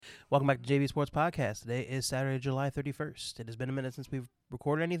Welcome back to JV Sports Podcast. Today is Saturday, July 31st. It has been a minute since we've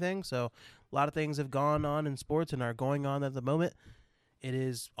recorded anything, so a lot of things have gone on in sports and are going on at the moment. It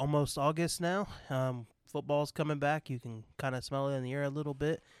is almost August now. Football's coming back. You can kind of smell it in the air a little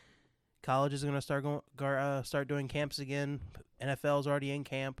bit. College is going to start doing camps again. NFL's already in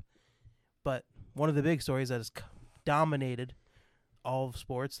camp. But one of the big stories that has dominated all of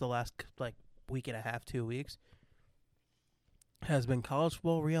sports the last week and a half, 2 weeks, has been college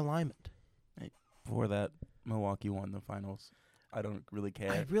football realignment. Before that, Milwaukee won the finals. I don't really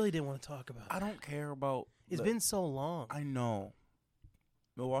care. I really didn't want to talk about it. I don't care about... It's been so long. I know.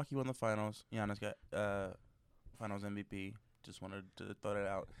 Milwaukee won the finals. Giannis got finals MVP. Just wanted to throw that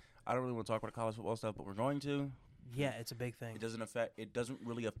out. I don't really want to talk about college football stuff, but we're going to. Yeah, it's a big thing. It doesn't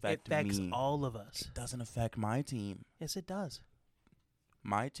really affect me. It affects all of us. It doesn't affect my team. Yes, it does.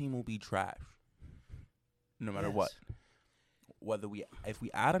 My team will be trash. No matter what. If we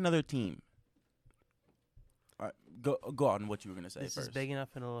add another team, go on what you were going to say this first. Is big enough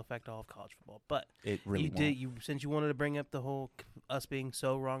and it'll affect all of college football. But it really won't. Since you wanted to bring up the whole us being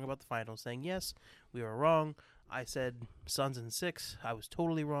so wrong about the finals, saying yes, we were wrong. I said Suns in 6. I was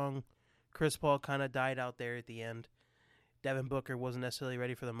totally wrong. Chris Paul kind of died out there at the end. Devin Booker wasn't necessarily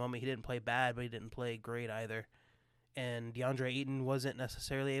ready for the moment. He didn't play bad, but he didn't play great either. And DeAndre Ayton wasn't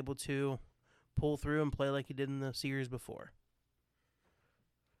necessarily able to pull through and play like he did in the series before.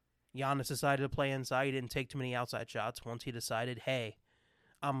 Giannis decided to play inside. He didn't take too many outside shots. Once he decided, hey,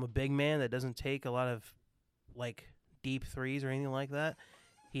 I'm a big man that doesn't take a lot of deep threes or anything like that,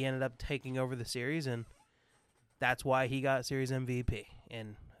 he ended up taking over the series, and that's why he got series MVP.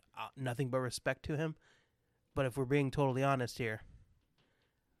 And nothing but respect to him. But if we're being totally honest here,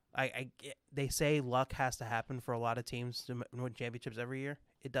 they say luck has to happen for a lot of teams to win championships every year.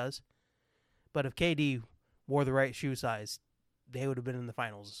 It does. But if KD wore the right shoe size, they would have been in the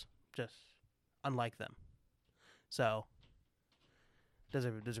finals. Just unlike them. So, does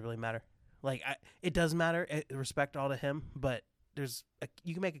it really matter? It does matter. Respect all to him, but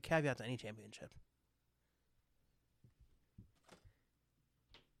you can make a caveat to any championship.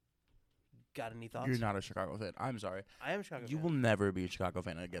 Got any thoughts? You're not a Chicago fan. I'm sorry. I am a Chicago fan. You will never be a Chicago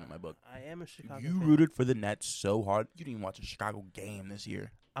fan again in my book. I am a Chicago fan. You rooted for the Nets so hard. You didn't even watch a Chicago game this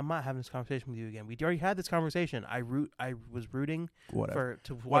year. I'm not having this conversation with you again. We already had this conversation. I was rooting to watch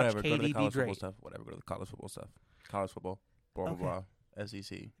Whatever. KD Go to the college be football great. Stuff. Whatever. Go to the college football stuff. College football. Blah, blah, blah.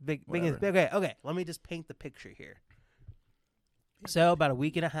 SEC. Big. Okay. Let me just paint the picture here. So about a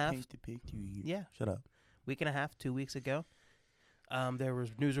week and a half. Paint the picture. Yeah. Shut up. Week and a half, 2 weeks ago, there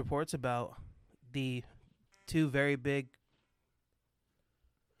was news reports about the two very big.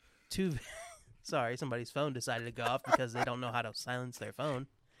 Sorry, somebody's phone decided to go off because they don't know how to silence their phone.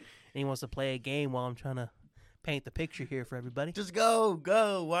 And he wants to play a game while I'm trying to paint the picture here for everybody. Just go.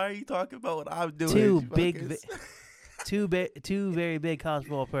 Why are you talking about what I'm doing? Two very big college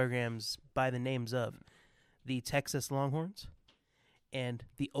football programs by the names of the Texas Longhorns and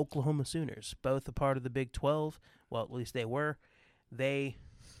the Oklahoma Sooners, both a part of the Big 12. Well, at least they were.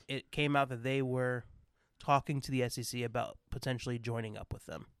 It came out that they were talking to the SEC about potentially joining up with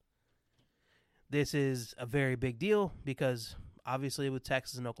them. This is a very big deal because obviously with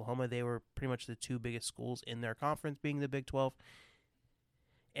Texas and Oklahoma, they were pretty much the two biggest schools in their conference, being the Big 12.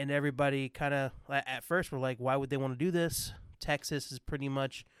 And everybody kind of, at first, were like, why would they want to do this? Texas has pretty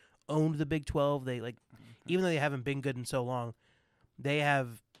much owned the Big 12. They even though they haven't been good in so long, they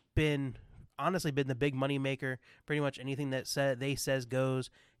have honestly been the big money maker. Pretty much anything that says goes.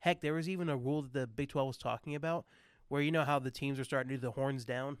 Heck, there was even a rule that the Big 12 was talking about where you know how the teams are starting to do the horns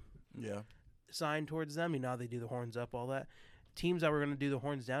down? Yeah. Sign towards them. You know how they do the horns up, all that. Teams that were going to do the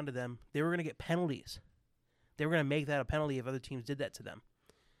horns down to them, they were going to get penalties. They were going to make that a penalty if other teams did that to them.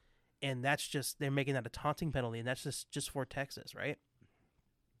 And that's they're making that a taunting penalty, and that's just for Texas, right?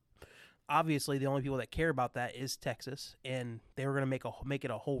 Obviously, the only people that care about that is Texas, and they were going to make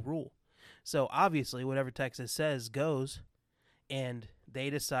it a whole rule. So obviously, whatever Texas says goes, and they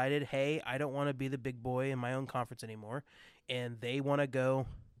decided, hey, I don't want to be the big boy in my own conference anymore, and they want to go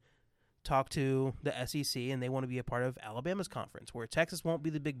talk to the SEC, and they want to be a part of Alabama's conference, where Texas won't be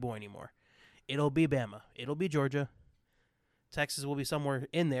the big boy anymore. It'll be Bama. It'll be Georgia. Texas will be somewhere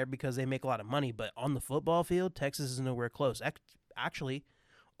in there because they make a lot of money, but on the football field, Texas is nowhere close. Actually,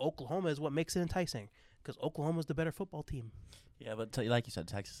 Oklahoma is what makes it enticing because Oklahoma's the better football team. Yeah, but like you said,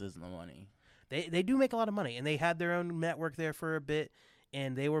 Texas isn't the money. They do make a lot of money, and they had their own network there for a bit,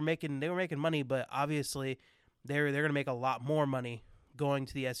 and they were making money, but obviously they're going to make a lot more money going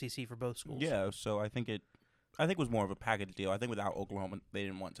to the SEC for both schools. Yeah, so I think I think it was more of a package deal. I think without Oklahoma, they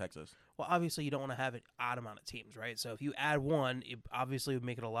didn't want Texas. Well, obviously, you don't want to have an odd amount of teams, right? So if you add one, it obviously would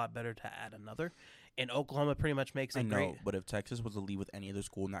make it a lot better to add another. And Oklahoma pretty much makes it I know, great. but if Texas was to leave with any other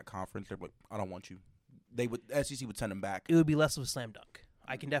school in that conference, they're like, I don't want you. They would SEC would send them back. It would be less of a slam dunk.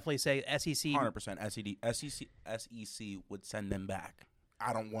 I can definitely say SEC. 100%. SEC would send them back.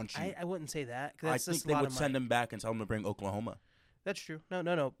 I don't want you. I wouldn't say that. I think they would send them back and tell them to bring Oklahoma. That's true.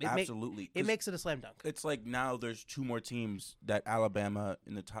 No. Absolutely. It makes it a slam dunk. It's like now there's 2 more teams that Alabama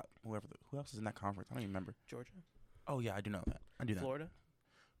in the top. Who else is in that conference? I don't even remember. Georgia. Oh yeah, I do know that. I do that. Florida.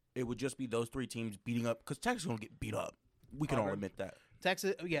 It would just be those 3 teams beating up because Texas is gonna get beat up. We can all admit that.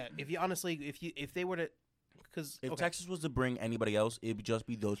 Texas. Yeah. If they were to. If Texas was to bring anybody else, it would just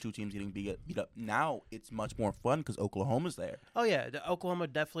be those 2 teams getting beat up. Now it's much more fun because Oklahoma's there. Oh yeah, Oklahoma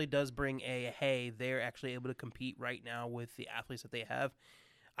definitely does bring they're actually able to compete right now with the athletes that they have.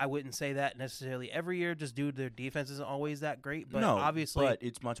 I wouldn't say that necessarily every year, just due to their defense isn't always that great. But obviously, but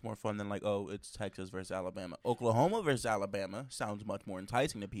it's much more fun than it's Texas versus Alabama. Oklahoma versus Alabama sounds much more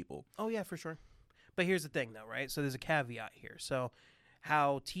enticing to people. Oh yeah, for sure. But here's the thing, though, right? So there's a caveat here. So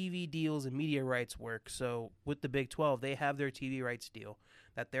how TV deals and media rights work. So with the Big 12, they have their TV rights deal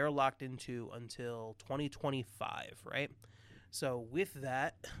that they're locked into until 2025, right? So with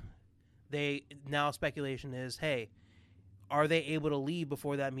that, speculation is, hey, are they able to leave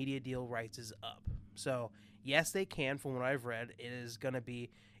before that media deal rights is up? So yes, they can. From what I've read, it is going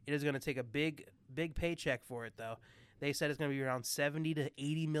to take a big paycheck for it, though. They said it's going to be around $70 to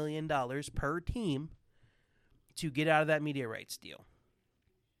 $80 million per team to get out of that media rights deal.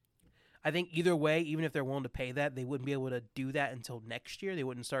 I think either way, even if they're willing to pay that, they wouldn't be able to do that until next year. They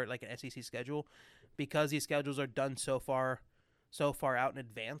wouldn't start like an SEC schedule because these schedules are done so far out in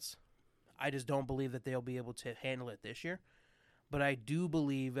advance. I just don't believe that they'll be able to handle it this year. But I do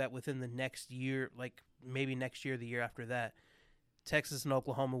believe that within the next year, like maybe next year, the year after that, Texas and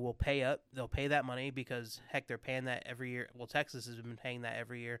Oklahoma will pay up. They'll pay that money because, heck, they're paying that every year. Well, Texas has been paying that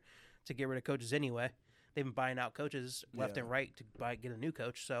every year to get rid of coaches anyway. They've been buying out coaches left and right to get a new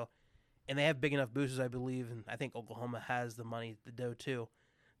coach. So. And they have big enough boosters, I believe, and I think Oklahoma has the money to do too,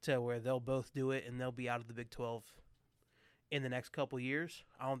 to where they'll both do it and they'll be out of the Big 12 in the next couple years.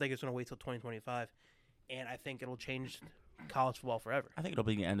 I don't think it's going to wait till 2025, and I think it'll change college football forever. I think it'll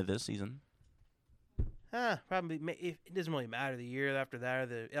be the end of this season. Probably. It doesn't really matter the year after that.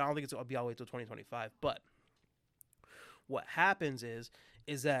 I don't think it'll be all the way till 2025. But what happens is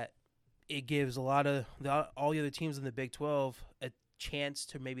that it gives all the other teams in the Big 12 a chance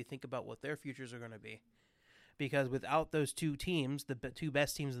to maybe think about what their futures are going to be, because without those 2 teams, the 2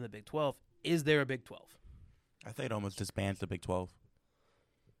 best teams in the Big 12, is there a Big 12? I think it almost disbands the Big 12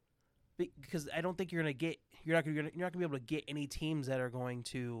 because I don't think you're not going to be able to get any teams that are going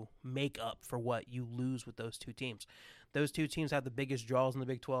to make up for what you lose with those 2 teams. Those 2 teams have the biggest draws in the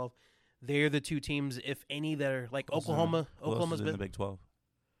Big 12. They're the 2 teams, if any, that are like Oklahoma. Oklahoma's in the Big 12.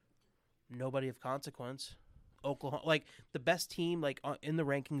 Nobody of consequence. Oklahoma, like the best team, like in the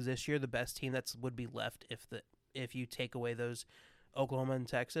rankings this year, the best team would be left if you take away those Oklahoma and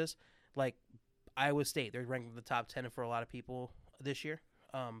Texas, like Iowa State, they're ranked in the top 10 for a lot of people this year.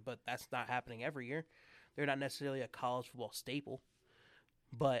 But that's not happening every year. They're not necessarily a college football staple,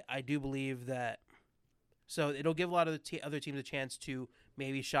 but I do believe that. So it'll give a lot of the other teams a chance to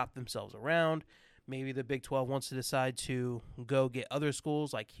maybe shop themselves around. Maybe the Big 12 wants to decide to go get other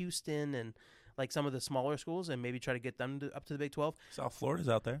schools like Houston and like some of the smaller schools and maybe try to get them up to the Big 12. South Florida's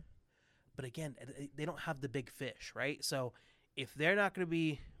out there. But again, they don't have the big fish, right? So if they're not going to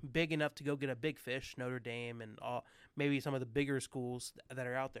be big enough to go get a big fish, Notre Dame and maybe some of the bigger schools that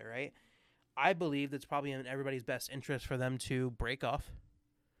are out there, right? I believe that's probably in everybody's best interest for them to break off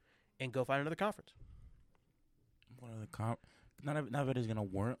and go find another conference. Not everybody's going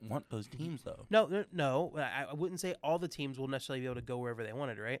to want those teams, though. No. I wouldn't say all the teams will necessarily be able to go wherever they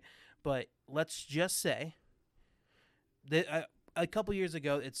wanted, right? But let's just say that a couple years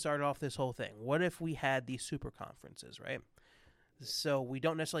ago, it started off this whole thing. What if we had these super conferences, right? So we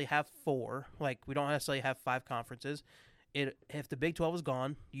don't necessarily have 4. Like, we don't necessarily have 5 conferences. If the Big 12 is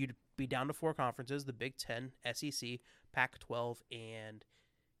gone, you'd be down to 4 conferences, the Big 10, SEC, Pac-12, and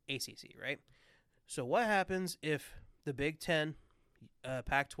ACC, right? So what happens if the Big 10,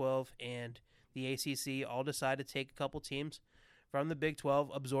 Pac-12, and the ACC all decide to take a couple teams from the Big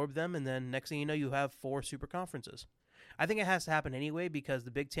 12, absorb them, and then next thing you know, you have 4 super conferences? I think it has to happen anyway because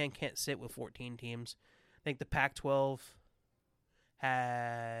the Big 10 can't sit with 14 teams. I think the Pac-12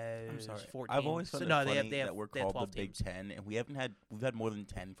 has 14. I've always found it funny that we're called the Big teams. 10, and we've had more than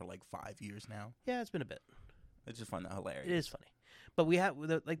 10 for like 5 years now. Yeah, it's been a bit. I just find that hilarious. It is funny. But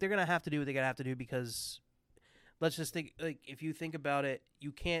they're going to have to do what they're going to have to do because let's just think, like, if you think about it,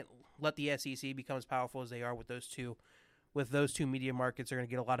 you can't let the SEC become as powerful as they are with those two. With those two media markets, they're going to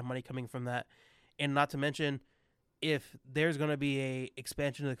get a lot of money coming from that. And not to mention, if there's going to be a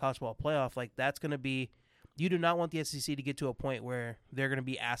expansion of the college football playoff, like, that's going to be, you do not want the SEC to get to a point where they're going to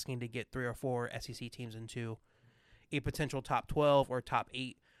be asking to get 3 or 4 SEC teams into a potential top 12 or top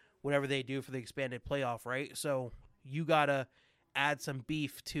 8, whatever they do for the expanded playoff, right? So you got to add some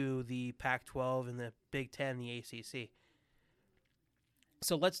beef to the Pac-12 and the Big Ten and the ACC.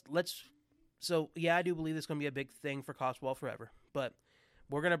 So yeah, I do believe this is going to be a big thing for college football forever, but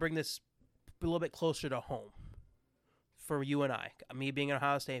we're going to bring this a little bit closer to home for you and I. Me being an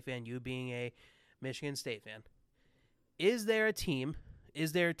Ohio State fan, you being a Michigan State fan. Is there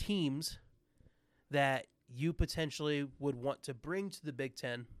teams that you potentially would want to bring to the Big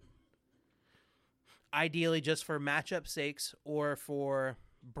Ten, ideally just for matchup sakes or for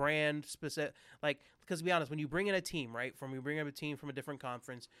brand specific? Like, because to be honest, when you bring in a team, right, from a different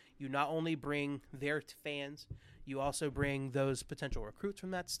conference, you not only bring their fans, you also bring those potential recruits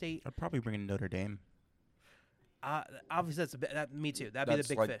from that state. I'd probably bring in Notre Dame. Obviously, me too. That'd be the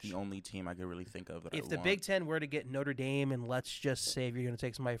big like fish. The only team I could really think of that if the Big Ten were to get Notre Dame, and let's just say if you're going to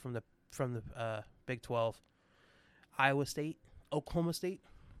take somebody from the Big 12, Iowa State, Oklahoma State.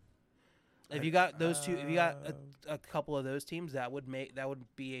 If you got those two, if you got a couple of those teams, that would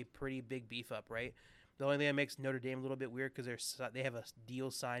be a pretty big beef up, right? The only thing that makes Notre Dame a little bit weird because they have a deal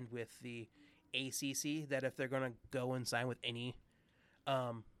signed with the ACC that if they're going to go and sign with any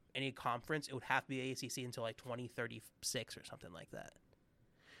conference, it would have to be ACC until like 2036 or something like that.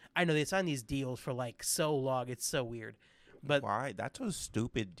 I know they signed these deals for like so long; it's so weird. But why? That's a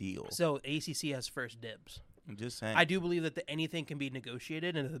stupid deal. So ACC has first dibs. I'm just saying. I do believe that anything can be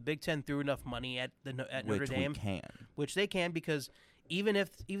negotiated, and if the Big Ten threw enough money at Notre Dame, which they can, because even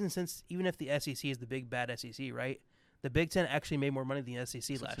if the SEC is the big bad SEC, right? The Big Ten actually made more money than the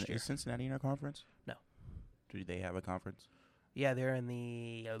SEC last year. Is Cincinnati in a conference? No. Do they have a conference? Yeah, they're in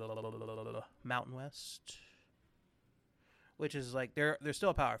the Mountain West, which is like they're still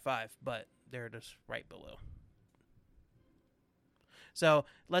a Power 5, but they're just right below.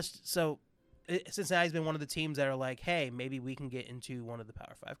 Cincinnati's been one of the teams that are like, hey, maybe we can get into one of the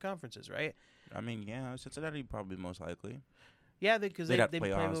Power 5 conferences, right? I mean, yeah, Cincinnati probably most likely. Yeah, because they'd have to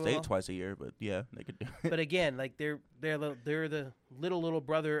play Ohio State twice a year, but yeah, they could do it. But again, like they're the little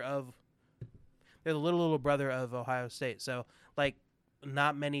brother of Ohio State. So like,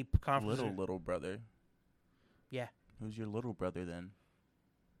 not many conferences. Little brother. Yeah. Who's your little brother then?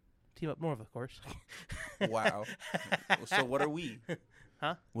 Team Up North, of course. Wow. So what are we?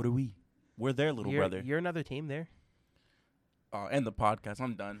 Huh? What are we? We're their little brother. You're another team there. Oh, end the podcast.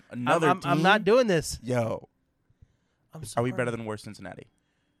 I'm done. Another team? I'm not doing this. Yo. I'm sorry. Are we better than worse Cincinnati?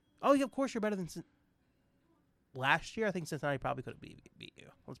 Oh, yeah, of course you're better than last year. I think Cincinnati probably could have beat you.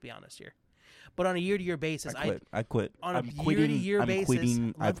 Let's be honest here. But on a year-to-year basis, I quit. On a year-to-year basis,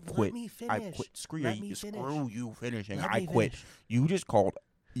 I've quit. Let me finish. I quit. Screw you finishing. Let I me quit. finish. You just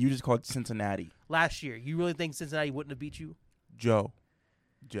called Cincinnati. Last year, you really think Cincinnati wouldn't have beat you? Joe.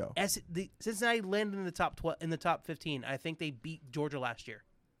 Cincinnati landed in the top 12, in the top 15. I think they beat Georgia last year.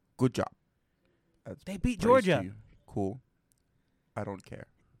 Good job. They beat Georgia. Cool. I don't care.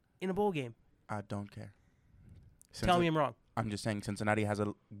 In a bowl game. I don't care. Tell me I'm wrong. I'm just saying Cincinnati has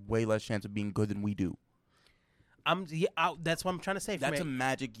a way less chance of being good than we do. That's what I'm trying to say. That's a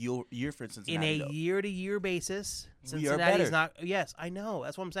magic year for Cincinnati. In a year-to-year basis, we are better. not. Yes, I know.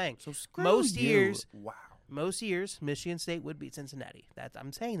 That's what I'm saying. So screw most you. years, wow. Most years, Michigan State would beat Cincinnati.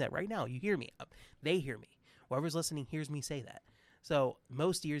 I'm saying that right now. You hear me. They hear me. Whoever's listening hears me say that. So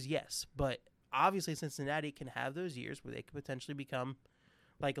most years, yes, but obviously Cincinnati can have those years where they could potentially become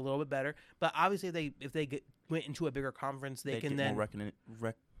like a little bit better. But obviously, if they went into a bigger conference, they can then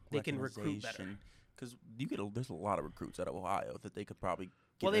they can recruit better. Because there's a lot of recruits out of Ohio that they could probably.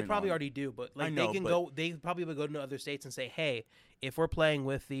 Well, they probably already do, but like they can go. They probably would go to other states and say, "Hey, if we're playing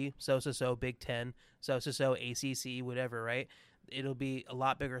with the so Big Ten, so ACC, whatever, right? It'll be a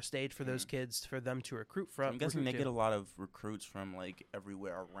lot bigger stage for those kids for them to recruit from." So I'm guessing they get a lot of recruits from like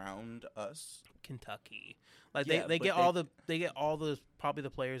everywhere around us. Kentucky, like they get all the probably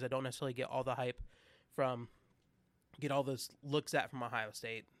the players that don't necessarily get all the hype from, get all those looks at from Ohio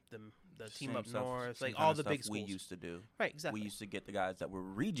State. The team up north, like all the big schools. We used to do. Right, exactly. We used to get the guys that were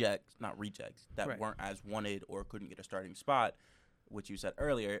not rejects, that weren't as wanted or couldn't get a starting spot, which you said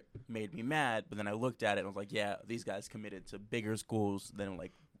earlier made me mad. But then I looked at it and I was like, yeah, these guys committed to bigger schools than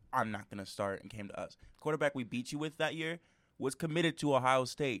like, I'm not going to start, and came to us. The quarterback we beat you with that year was committed to Ohio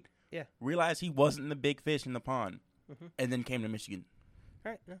State. Yeah. Realized he wasn't the big fish in the pond, and then came to Michigan.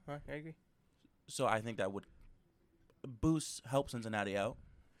 All right, no, I agree. So I think that would boost help Cincinnati out.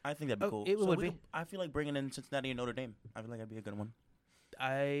 I think that'd be cool. It would be. I feel like bringing in Cincinnati and Notre Dame. I feel like that'd be a good one.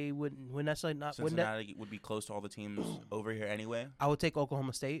 I wouldn't necessarily not. Cincinnati would be close to all the teams over here anyway. I would take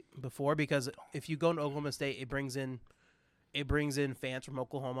Oklahoma State before, because if you go to Oklahoma State, it brings in fans from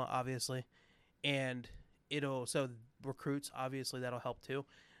Oklahoma, obviously, and so recruits, obviously, that'll help too,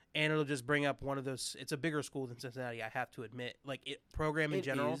 and it'll just bring up one of those. It's a bigger school than Cincinnati, I have to admit. Like program in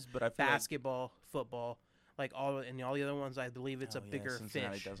general, but I feel basketball, football. Like all the other ones, I believe it's a bigger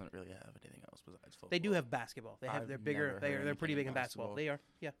Cincinnati fish. doesn't really have anything else besides football. They do have basketball. They're bigger. They're pretty big in basketball. They are,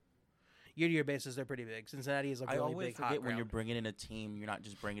 yeah. Year-to-year basis, they're pretty big. Cincinnati is a really big hot ground. I always forget when you're bringing in a team, you're not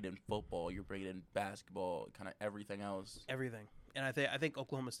just bringing in football. You're bringing in basketball, kind of everything else. Everything, and I think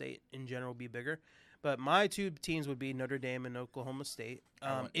Oklahoma State in general will be bigger. But my two teams would be Notre Dame and Oklahoma State.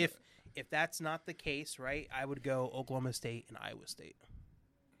 If that's not the case, right, I would go Oklahoma State and Iowa State.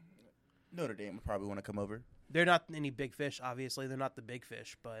 Notre Dame would probably want to come over. They're not any big fish, obviously. They're not the big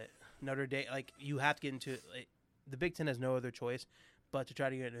fish, but Notre Dame, like, you have to get into the Big Ten has no other choice but to try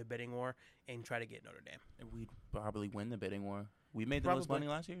to get into a bidding war and try to get Notre Dame. And we'd probably win the bidding war. We made the most money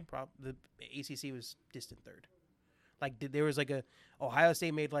last year. The ACC was distant third. Like there was like Ohio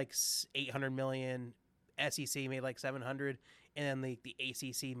State made like $800 million, SEC made like $700, and then the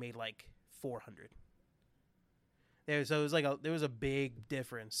ACC made like $400. So it was there was a big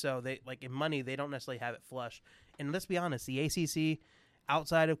difference. So they like in money they don't necessarily have it flush. And let's be honest, the ACC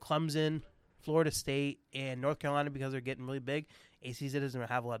outside of Clemson, Florida State, and North Carolina, because they're getting really big, ACC doesn't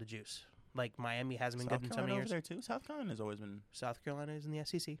have a lot of juice. Like Miami hasn't been good in so many years. There too. South Carolina has always been. South Carolina is in the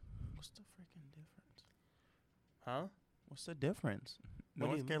SEC. What's the freaking difference? Huh? What's the difference?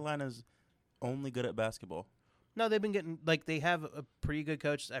 North Carolina's only good at basketball. No, they've been getting they have a pretty good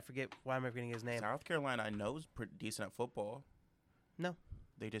coach. I forget why am I forgetting his name. South Carolina, I know, is pretty decent at football. No,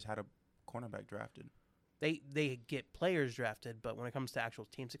 they just had a cornerback drafted. They get players drafted, but when it comes to actual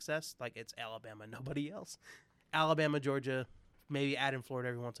team success, like it's Alabama, nobody else. Alabama, Georgia, maybe add in Florida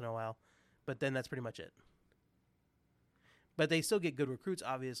every once in a while, but then that's pretty much it. But they still get good recruits,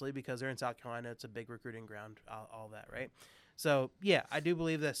 obviously, because they're in South Carolina. It's a big recruiting ground, all that, right? So, yeah, I do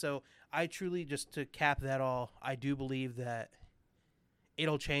believe that. So, I truly, just to cap that all, I do believe that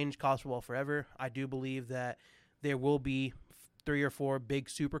it'll change college football forever. I do believe that there will be 3 or 4 big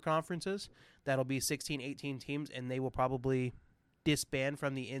super conferences that'll be 16, 18 teams, and they will probably disband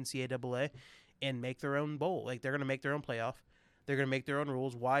from the NCAA and make their own bowl. Like, they're going to make their own playoff. They're going to make their own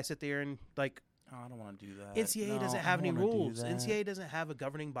rules. Why sit there and, like... Oh, I don't want to do that. NCAA doesn't have any rules. NCAA doesn't have a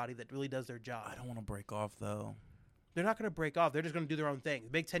governing body that really does their job. I don't want to break off, though. They're not going to break off. They're just going to do their own thing. The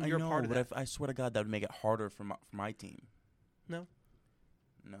Big Ten, you're a part of that. But I swear to God, that would make it harder for my team. No.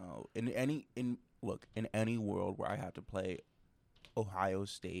 In any world where I have to play Ohio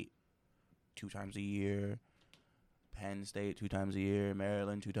State 2 times a year, Penn State 2 times a year,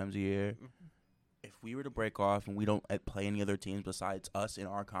 Maryland 2 times a year. Mm-hmm. If we were to break off and we don't play any other teams besides us in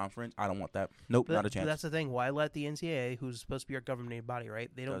our conference, I don't want that. Nope, not a chance. That's the thing. Why let the NCAA, who's supposed to be our governing body, right?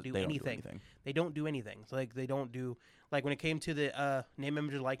 They don't do anything. They don't do anything. So, like, they don't do – like, when it came to the name,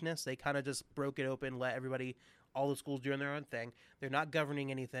 image, and likeness, they kind of just broke it open, let everybody – all the schools doing their own thing. They're not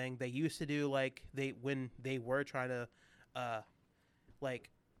governing anything. They used to do, like, when they were trying to,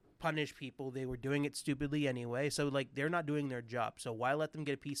 punish people, they were doing it stupidly anyway. So, like, they're not doing their job. So why let them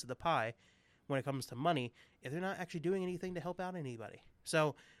get a piece of the pie when it comes to money if they're not actually doing anything to help out anybody?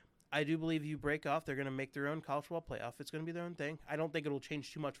 So I do believe you break off, they're going to make their own college football playoff. It's going to be their own thing. I don't think it'll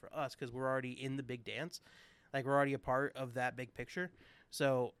change too much for us because we're already in the big dance. Like, we're already a part of that big picture.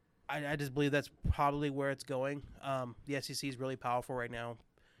 So I just believe that's probably where it's going. The SEC is really powerful right now,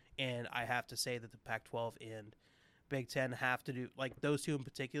 and I have to say that the Pac-12 and Big Ten have to do, like, those two in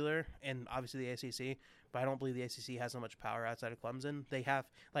particular, and obviously the ACC, but I don't believe the ACC has so much power outside of Clemson. They have,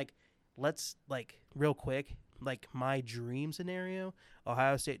 like, let's, like, real quick, like, my dream scenario,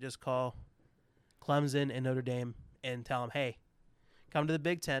 Ohio State just call Clemson and Notre Dame and tell them, hey, come to the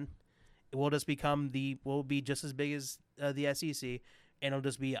Big Ten. We'll just we'll be just as big as the SEC, and it'll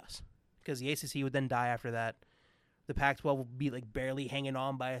just be us. Because the ACC would then die after that. The Pac-12 will be, like, barely hanging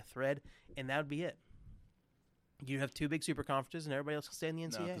on by a thread, and that would be it. You have 2 big super conferences, and everybody else can stay in the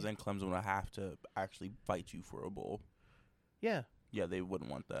NCAA. No, because then Clemson would have to actually fight you for a bowl. Yeah. Yeah, they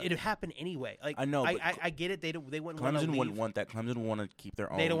wouldn't want that. It'd happen anyway. Like, I know. I get it. They wouldn't. Clemson wouldn't want that. Clemson would want to keep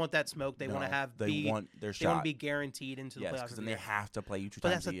their own. They don't want that smoke. They want to have. They want their shot. They want to be guaranteed into the playoffs. Yes, because then they have to play you 2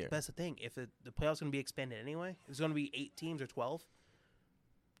 times a year. But that's the thing. If the playoffs going to be expanded anyway, it's going to be 8 teams or 12.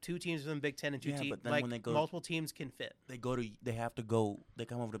 2 teams from the Big Ten and 2 teams. But then when they go, multiple teams can fit. They have to go. They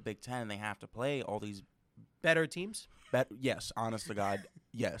come over to Big Ten and they have to play all these better teams. Yes, honest to God,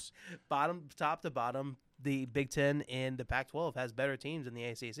 yes. Top to bottom, the Big Ten and the Pac-12 has better teams than the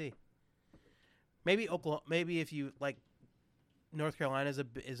ACC. Maybe Oklahoma. Maybe if you like, North Carolina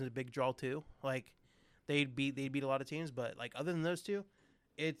is a big draw too. Like they'd beat a lot of teams, but like other than those two,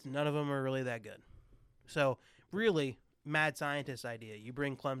 it's none of them are really that good. So really, mad scientist idea. You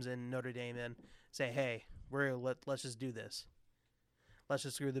bring Clemson, Notre Dame in, say, hey, let's just do this. Let's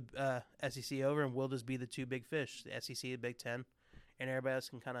just screw the SEC over, and we'll just be the two big fish, the SEC, the Big Ten, and everybody else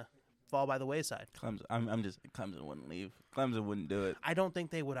can kind of fall by the wayside. Clemson, Clemson wouldn't leave. Clemson wouldn't do it. I don't think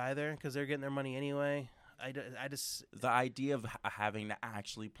they would either because they're getting their money anyway. The idea of having to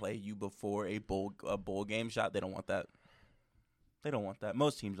actually play you before a bowl game shot, they don't want that. They don't want that.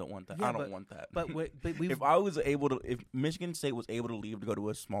 Most teams don't want that. Yeah, I don't want that. But if Michigan State was able to leave to go to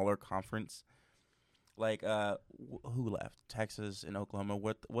a smaller conference, like who left? Texas and Oklahoma.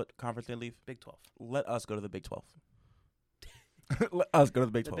 What conference they leave? Big 12. Let us go to the Big 12. Let us go to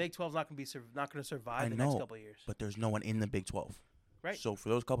the Big 12. The Big 12 is not going to survive the next couple of years. But there's no one in the Big 12. Right. So for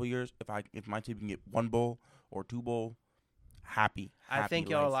those couple of years, if my team can get one bowl or two bowl, happy. I think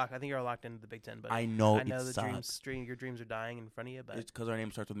y'all are locked. I think you're locked into the Big Ten. But I know your dreams are dying in front of you. But it's because our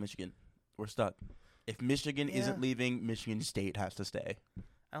name starts with Michigan. We're stuck. If Michigan isn't leaving, Michigan State has to stay.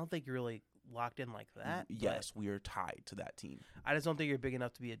 I don't think you're really locked in like that. Yes, we are tied to that team. I just don't think you're big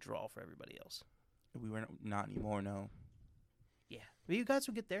enough to be a draw for everybody else. We were not anymore. No. Yeah, but you guys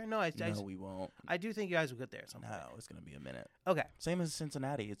will get there. No, we won't. I do think you guys will get there at some point. No, it's gonna be a minute. Okay. Same as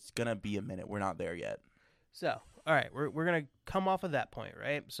Cincinnati. It's gonna be a minute. We're not there yet. So, all right, we're gonna come off of that point,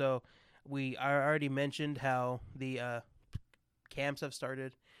 right? So, I already mentioned how the camps have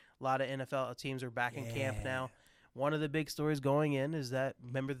started. A lot of NFL teams are back in camp now. One of the big stories going in is that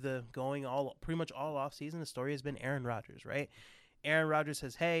remember pretty much all off season. The story has been Aaron Rodgers, right? Aaron Rodgers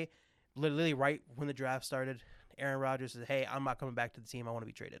says, "Hey," literally right when the draft started. Aaron Rodgers says, "Hey, I'm not coming back to the team. I want to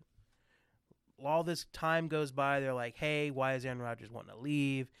be traded." All this time goes by. They're like, "Hey, why is Aaron Rodgers wanting to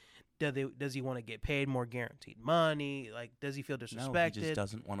leave? Does he want to get paid more guaranteed money? Like, does he feel disrespected?" No, he just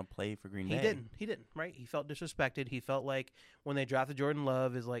doesn't want to play for Green Bay. He didn't, right? He felt disrespected. He felt like when they drafted Jordan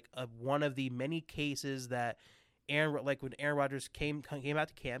Love is like one of the many cases that when Aaron Rodgers came out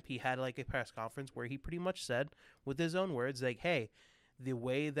to camp, he had like a press conference where he pretty much said with his own words, like, "Hey, the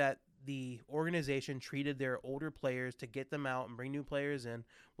way that the organization treated their older players to get them out and bring new players in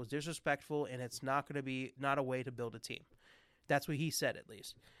was disrespectful, and it's not a way to build a team." That's what he said, at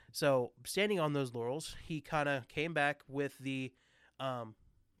least. So standing on those laurels, he kind of came back with they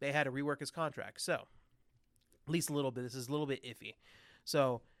had to rework his contract. So at least a little bit. This is a little bit iffy.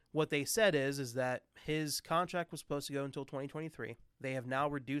 So what they said is that his contract was supposed to go until 2023. They have now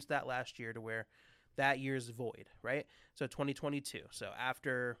reduced that last year to where that year is void, right? So 2022. So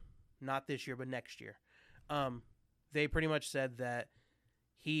after, not this year, but next year, they pretty much said that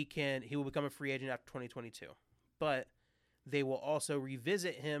he will become a free agent after 2022. But they will also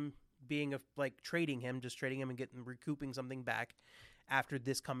revisit him trading him and recouping something back after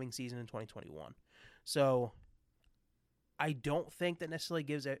this coming season in 2021. So I don't think that necessarily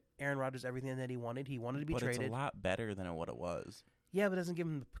gives Aaron Rodgers everything that he wanted. He wanted to be traded. But it's a lot better than what it was. Yeah, but it doesn't give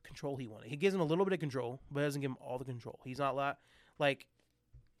him the control he wanted. He gives him a little bit of control, but it doesn't give him all the control. He's not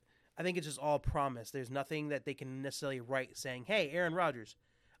I think it's just all promise. There's nothing that they can necessarily write saying, "Hey, Aaron Rodgers,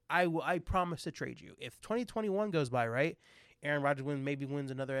 I promise to trade you." If 2021 goes by, right, Aaron Rodgers wins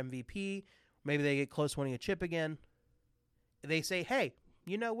another MVP, maybe they get close to winning a chip again. They say, "Hey,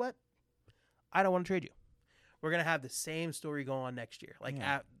 you know what? I don't want to trade you." We're gonna have the same story go on next year.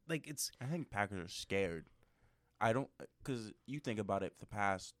 I think Packers are scared. Because you think about it, for the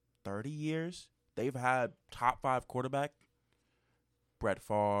past 30 years, they've had top 5 quarterback, Brett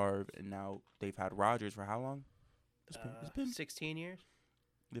Favre, and now they've had Rodgers for how long? It's been 16 years.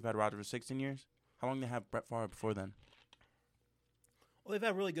 They've had Rodgers for 16 years? How long did they have Brett Favre before then? Well, they've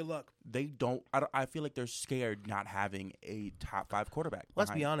had really good luck. They don't. I feel like they're scared not having a top 5 quarterback. Let's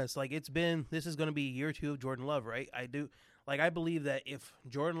be honest. This is going to be year 2 of Jordan Love, right? I believe that if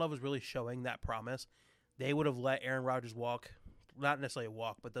Jordan Love was really showing that promise, they would have let Aaron Rodgers walk. Not necessarily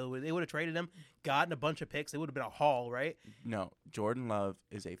walk, but they would have traded him, gotten a bunch of picks. It would have been a haul, right? No, Jordan Love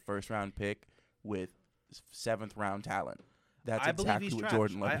is a first-round pick with 7th-round talent. That's exactly what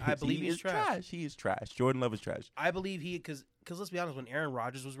Jordan Love is. I believe he's trash. He is trash. Jordan Love is trash. I believe because let's be honest, when Aaron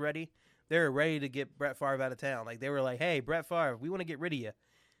Rodgers was ready, they were ready to get Brett Favre out of town. Like, they were like, "Hey, Brett Favre, we want to get rid of you.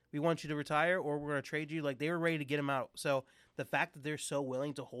 We want you to retire, or we're going to trade you." Like, they were ready to get him out. So the fact that they're so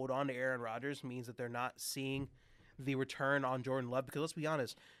willing to hold on to Aaron Rodgers means that they're not seeing the return on Jordan Love. Because let's be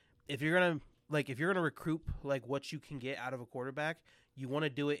honest, if you're gonna recoup what you can get out of a quarterback, you want to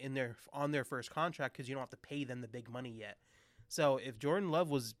do it on their first contract because you don't have to pay them the big money yet. So if Jordan Love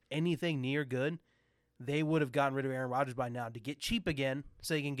was anything near good, they would have gotten rid of Aaron Rodgers by now to get cheap again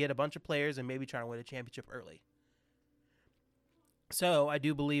so they can get a bunch of players and maybe try to win a championship early. So I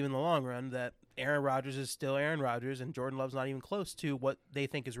do believe in the long run that Aaron Rodgers is still Aaron Rodgers and Jordan Love's not even close to what they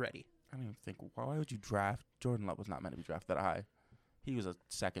think is ready. I don't even think, why would you draft? Jordan Love was not meant to be drafted that high. He was a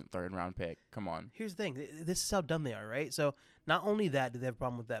second, third round pick. Come on. Here's the thing. This is how dumb they are, right? So not only that, do they have a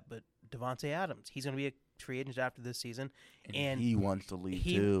problem with that, but Devontae Adams, he's going to be a free agent after this season. And he wants to leave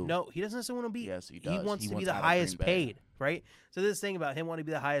too. No, he doesn't necessarily want to be. Yes, he does. He wants to be the highest paid, right? So this thing about him wanting to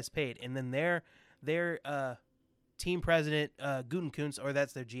be the highest paid. And then their team president, Gutekunst, or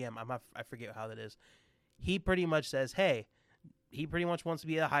that's their GM, I forget how that is. He pretty much says, hey, he pretty much wants to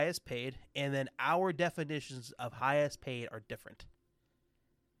be the highest paid. And then our definitions of highest paid are different.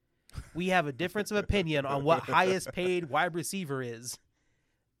 We have a difference of opinion on what highest paid wide receiver is.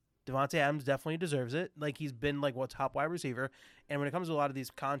 Devontae Adams definitely deserves it. Like, he's been, top wide receiver. And when it comes to a lot of these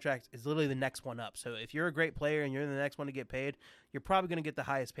contracts, it's literally the next one up. So if you're a great player and you're the next one to get paid, you're probably going to get the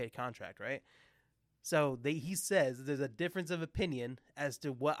highest paid contract, right? So he says there's a difference of opinion as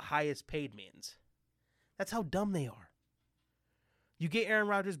to what highest paid means. That's how dumb they are. You get Aaron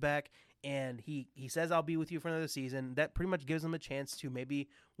Rodgers back, and he says, I'll be with you for another season. That pretty much gives him a chance to maybe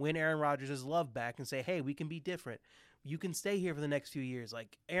win Aaron Rodgers' love back and say, hey, we can be different. You can stay here for the next few years.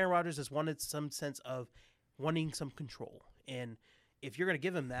 Like, Aaron Rodgers just wanted some sense of wanting some control. And if you're going to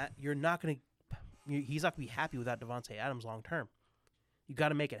give him that, he's not going to be happy without Devontae Adams long term. You got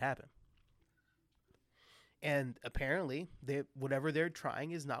to make it happen. And apparently, whatever they're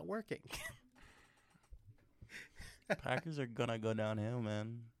trying is not working. Packers are going to go downhill,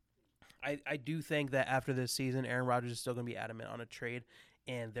 man. I do think that after this season, Aaron Rodgers is still going to be adamant on a trade,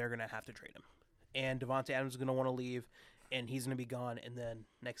 and they're going to have to trade him. And Devontae Adams is going to want to leave, and he's going to be gone. And then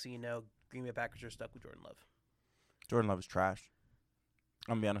next thing you know, Green Bay Packers are stuck with Jordan Love. Jordan Love is trash.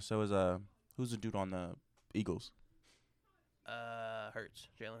 I'm going to be honest. So is who's the dude on the Eagles? Hurts.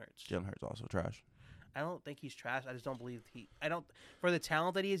 Jalen Hurts. Jalen Hurts also trash. I don't think he's trash. I just don't believe for the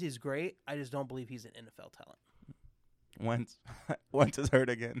talent that he is, he's great. I just don't believe he's an NFL talent. Wentz is hurt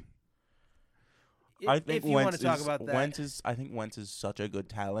again. If you want to talk about that. I think Wentz is such a good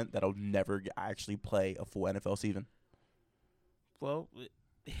talent that he'll never actually play a full NFL season. Well,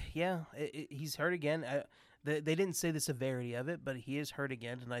 yeah, he's hurt again. They didn't say the severity of it, but he is hurt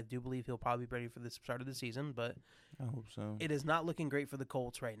again, and I do believe he'll probably be ready for the start of the season. But I hope so. It is not looking great for the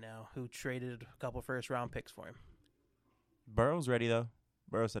Colts right now, who traded a couple first-round picks for him. Burrow's ready, though.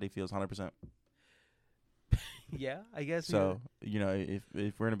 Burrow said he feels 100%. Yeah, I guess. So, if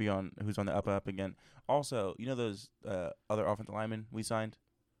we're going to be on who's on the up again. Also, those other offensive linemen we signed?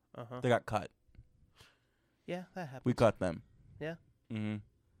 Uh-huh. They got cut. Yeah, that happened. We cut them. Yeah? Mm-hmm.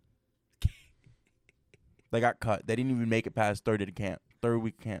 They got cut. They didn't even make it past third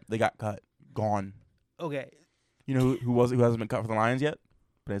week camp. They got cut. Gone. Okay. You know who hasn't been cut for the Lions yet?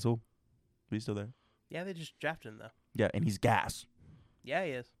 Peso. But he's still there. Yeah, they just drafted him, though. Yeah, and he's gas. Yeah,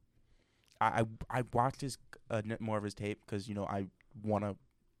 he is. I watched more of his tape because, I want to,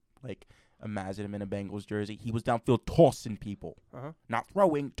 imagine him in a Bengals jersey. He was downfield tossing people. Uh-huh. Not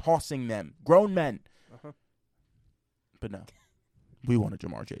throwing, tossing them. Grown men. Uh-huh. But no. We wanted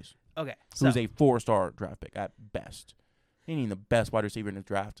Jamar Chase. Okay. Who's a 4-star draft pick at best. He ain't even the best wide receiver in the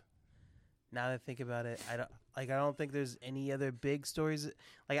draft. Now that I think about it, I don't think there's any other big stories.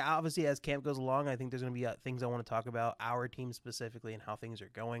 Obviously, as camp goes along, I think there's going to be things I want to talk about, our team specifically, and how things are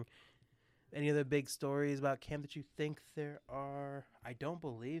going. Any other big stories about camp that you think there are? I don't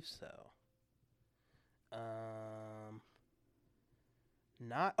believe so.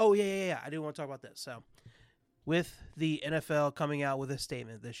 Not. Oh, yeah. I do want to talk about this. So, with the NFL coming out with a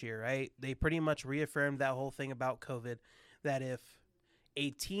statement this year, right? They pretty much reaffirmed that whole thing about COVID, that if a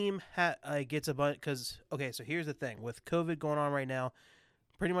team gets a bunch, because, okay, so here's the thing. With COVID going on right now,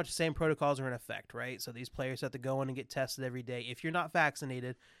 pretty much the same protocols are in effect, right? So these players have to go in and get tested every day. If you're not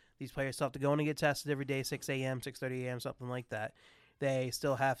vaccinated, these players still have to go in and get tested every day, 6 a.m., 6:30 a.m., something like that. They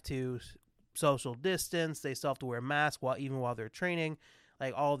still have to social distance. They still have to wear masks even while they're training.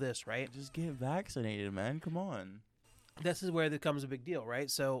 All this, right? Just get vaccinated, man. Come on. This is where it becomes a big deal,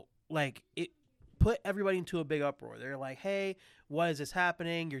 right? So, it put everybody into a big uproar. They're like, hey, why is this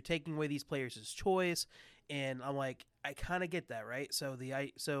happening? You're taking away these players' choice. And I'm like, I kind of get that, right? So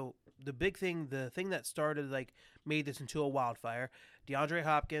the big thing, the thing that started, made this into a wildfire, DeAndre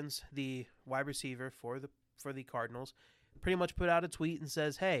Hopkins, the wide receiver for the Cardinals, pretty much put out a tweet and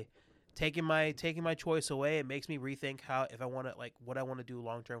says, hey, taking my choice away, it makes me rethink if I want to, what I want to do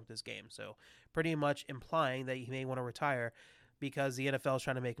long term with this game. So pretty much implying that he may want to retire because the NFL is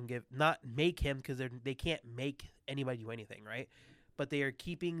trying to not make him because they can't make anybody do anything, right? But they are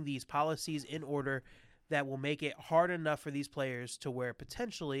keeping these policies in order that will make it hard enough for these players to where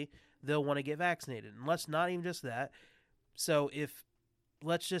potentially they'll want to get vaccinated. And let's not even just that. So if,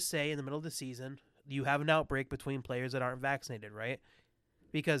 let's just say in the middle of the season, you have an outbreak between players that aren't vaccinated, right?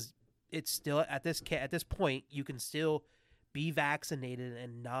 Because it's still at this point, you can still be vaccinated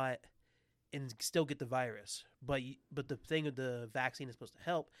and still get the virus. But the thing of the vaccine is supposed to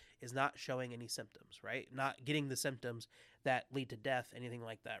help is not showing any symptoms, right? Not getting the symptoms that lead to death, anything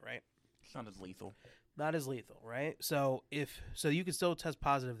like that, right? It's not as lethal. Not as lethal, right? So you can still test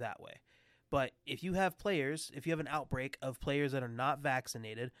positive that way. But if you have an outbreak of players that are not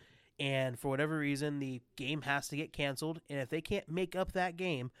vaccinated, and for whatever reason the game has to get canceled, and if they can't make up that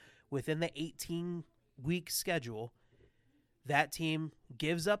game within the 18-week schedule, that team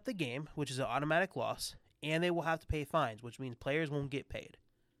gives up the game, which is an automatic loss, and they will have to pay fines, which means players won't get paid.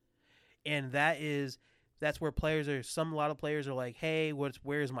 And that's where a lot of players are like, hey,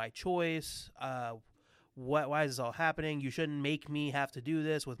 where's my choice? Why is this all happening? You shouldn't make me have to do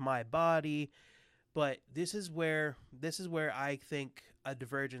this with my body. But this is where I think a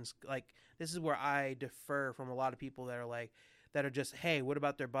divergence, like this is where I differ from a lot of people that are just, hey, what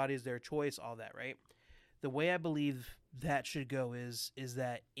about their bodies, their choice, all that, right? The way I believe that should go is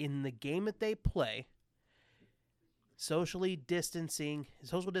that in the game that they play, social distancing,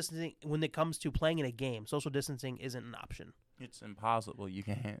 when it comes to playing in a game, social distancing isn't an option. It's impossible. You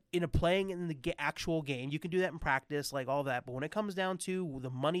can't. Playing in the actual game, you can do that in practice, like all that. But when it comes down to the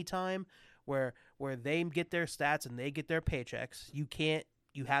money time, where they get their stats and they get their paychecks,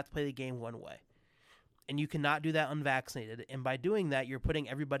 you have to play the game one way. And you cannot do that unvaccinated. And by doing that, you're putting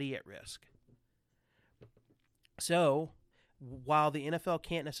everybody at risk. So, while the NFL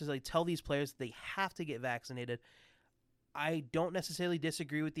can't necessarily tell these players that they have to get vaccinated, I don't necessarily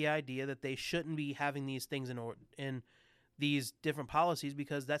disagree with the idea that they shouldn't be having these things in these different policies,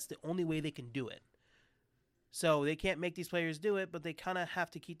 because that's the only way they can do it. So they can't make these players do it, but they kind of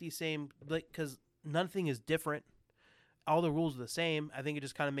have to keep these same, because nothing is different. All the rules are the same. I think it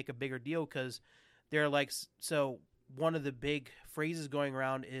just kind of make a bigger deal, because they're like, so one of the big phrases going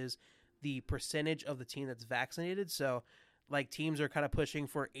around is the percentage of the team that's vaccinated. So like teams are kind of pushing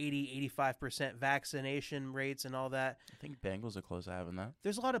for 80-85% vaccination rates and all that. I think Bengals are close to having that.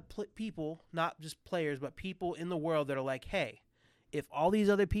 There's a lot of people, not just players, but people in the world that are like, hey, if all these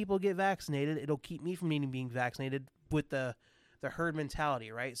other people get vaccinated, it'll keep me from needing being vaccinated, with the herd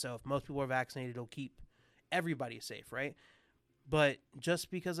mentality, right? So if most people are vaccinated, it'll keep everybody safe, right? But just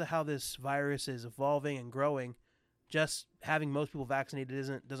because of how this virus is evolving and growing, just having most people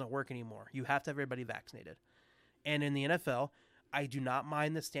vaccinated doesn't work anymore. You have to have everybody vaccinated. And in the NFL, I do not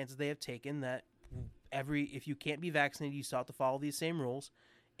mind the stances they have taken that if you can't be vaccinated, you still have to follow these same rules,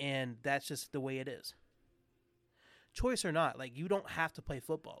 and that's just the way it is. Choice or not, like you don't have to play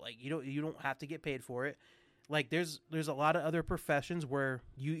football. Like you don't have to get paid for it. Like there's a lot of other professions where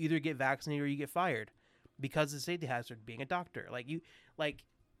you either get vaccinated or you get fired because of the safety hazard, being a doctor.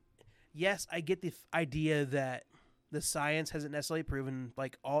 Yes, I get the idea that the science hasn't necessarily proven,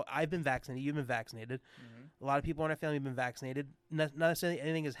 I've been vaccinated, you've been vaccinated. Mm-hmm. A lot of people in our family have been vaccinated. Not necessarily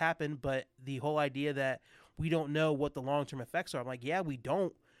anything has happened, but the whole idea that we don't know what the long-term effects are. I'm like, yeah, we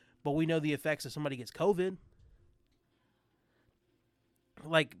don't, but we know the effects if somebody gets COVID.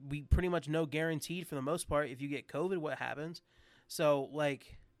 Like, we pretty much know guaranteed for the most part if you get COVID what happens. So,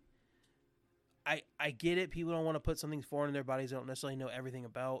 I get it. People don't want to put something foreign in their bodies they don't necessarily know everything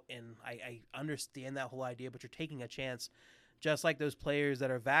about, and I understand that whole idea, but you're taking a chance, just like those players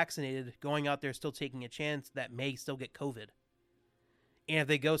that are vaccinated going out there still taking a chance that may still get COVID. And if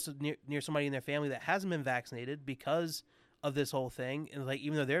they go near somebody in their family that hasn't been vaccinated because of this whole thing, and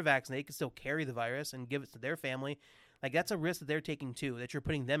even though they're vaccinated, they can still carry the virus and give it to their family. That's a risk that they're taking too, that you're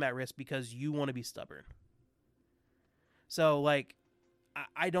putting them at risk because you want to be stubborn. So, I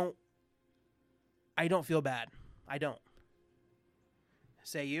don't feel bad. I don't.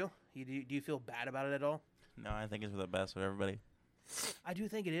 Say you? Do you feel bad about it at all? No, I think it's for the best for everybody. I do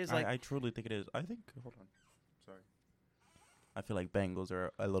think it is. I truly think it is. I think, hold on. Sorry. I feel like Bengals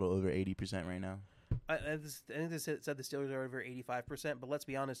are a little over 80% right now. I think they said the Steelers are over 85%, but let's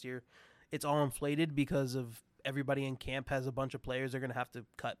be honest here. It's all inflated because of everybody in camp has a bunch of players. They're going to have to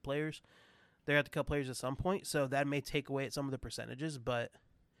cut players. They're going to have to cut players at some point, so that may take away at some of the percentages, but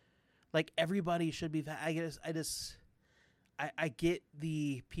everybody should be. I get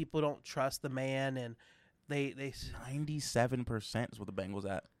the people don't trust the man, and they 97% is what the Bengals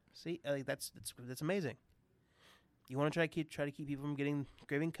at. See, that's amazing. You want to try to keep people from getting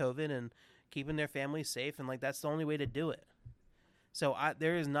COVID and keeping their families safe, and that's the only way to do it. So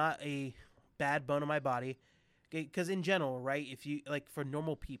there is not a bad bone in my body, because in general, right? If you for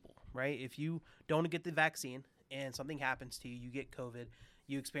normal people, right? If you don't get the vaccine and something happens to you, you get COVID,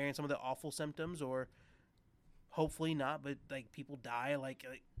 you experience some of the awful symptoms, or hopefully not, but like people die. Like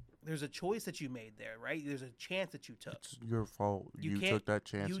there's a choice that you made there, right? There's a chance that you took. It's your fault. You can't- took that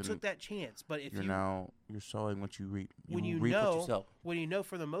chance. You took that chance, but if you're sowing what you reap. when you reap what you know, sow. when you know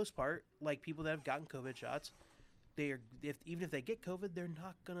for the most part, like people that have gotten COVID shots, even if they get COVID, they're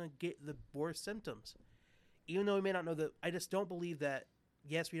not gonna get the worst symptoms. Even though we may not know I just don't believe that.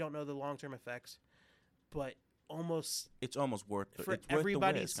 Yes, we don't know the long-term effects, but it's almost worth it. For It's worth the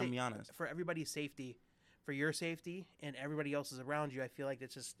everybody's risk, I'll be honest. For everybody's safety, for your safety and everybody else's around you, I feel like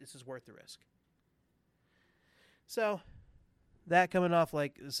this is worth the risk. So coming off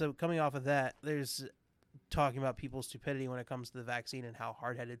of that, there's talking about people's stupidity when it comes to the vaccine and how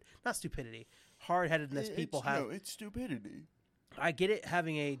hard-headedness people have. No, it's stupidity. I get it,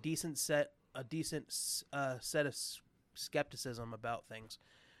 having a decent set of skepticism about things,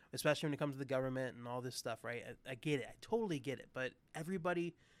 especially when it comes to the government and all this stuff, right? I get it. I totally get it. But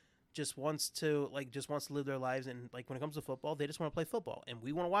everybody just wants to live their lives, and like when it comes to football, they just want to play football, and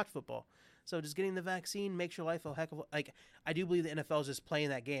we want to watch football. So just getting the vaccine makes your life a heck of I do believe the NFL is just playing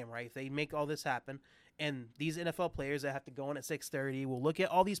that game, right? If they make all this happen, and these NFL players that have to go in at 6:30, we'll look at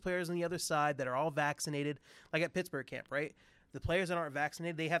all these players on the other side that are all vaccinated, like at Pittsburgh camp, right? The players that aren't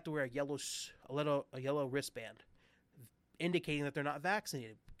vaccinated, they have to wear a yellow wristband, indicating that they're not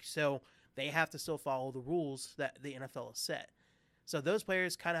vaccinated. So they have to still follow the rules that the NFL has set. So those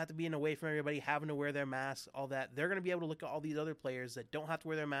players kind of have to be away from everybody, having to wear their masks, all that. They're going to be able to look at all these other players that don't have to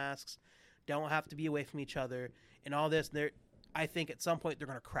wear their masks, don't have to be away from each other, and all this. I think at some point they're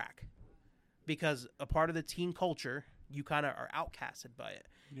going to crack, because a part of the team culture, you kind of are outcasted by it,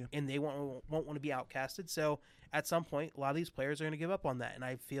 and they won't want to be outcasted. So at some point, a lot of these players are going to give up on that, and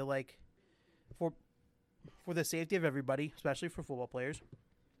I feel like for the safety of everybody, especially for football players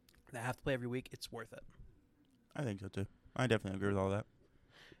that have to play every week, it's worth it. I think so too. I definitely agree with all that.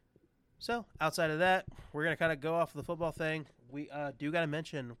 So outside of that, we're going to kind of go off the football thing. We do got to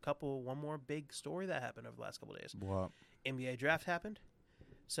mention one more big story that happened over the last couple of days. What? NBA draft happened.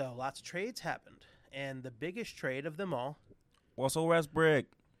 So lots of trades happened. And the biggest trade of them all, Russell Westbrook.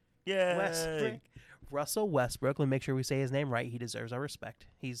 Yay. Russell Westbrook. Let me make sure we say his name right. He deserves our respect.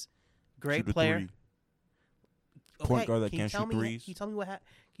 He's a great Shoot a player. three. Point guard that can't shoot threes. Can you tell me what happened?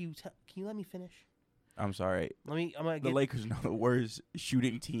 Can you let me finish? I'm sorry. The Lakers are now the worst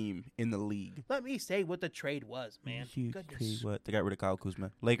shooting team in the league. Let me say what the trade was, man. Goodness. What? They got rid of Kyle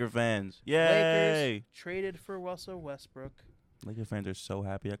Kuzma. Laker fans. Yay! Lakers traded for Russell Westbrook. Laker fans are so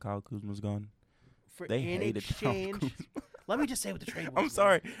happy that Kyle Kuzma's gone. In hated exchange. Kyle Kuzma. Let me just say what the trade was. I'm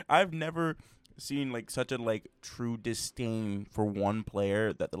sorry. I've never seen such a true disdain for one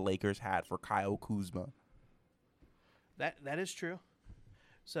player that the Lakers had for Kyle Kuzma. That is true.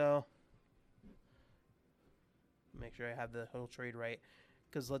 So make sure I have the whole trade right,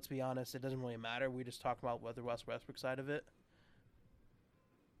 because let's be honest, it doesn't really matter. We just talk about the Russell Westbrook side of it.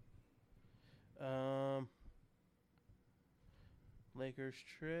 Lakers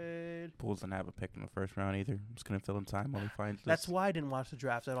trade. Bulls didn't have a pick in the first round either. I'm just gonna fill in time while he finds this. That's why I didn't watch the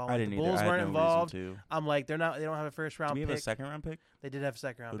draft at all. I didn't the either. Bulls I had weren't no involved. reason to. I'm like, they don't have a first round Do we pick. have a second round pick? They did have a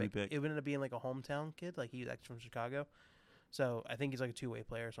second round Who pick. did he pick? It ended up being like a hometown kid. Like he's actually from Chicago, so I think he's like a two-way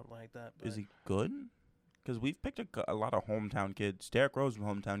player or something like that. But Is he good? Because we've picked a lot of hometown kids. Derrick Rose was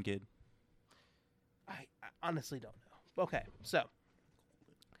a hometown kid. I honestly don't know. Okay,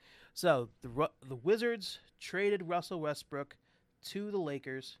 so the Wizards traded Russell Westbrook to the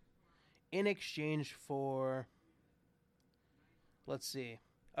Lakers in exchange for, let's see.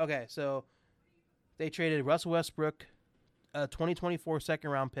 Okay, so they traded Russell Westbrook, a 2024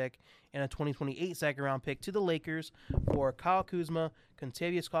 second-round pick, and a 2028 second-round pick to the Lakers for Kyle Kuzma,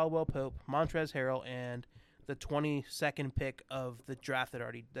 Kentavious Caldwell-Pope, Montrezl Harrell, and the 22nd pick of the draft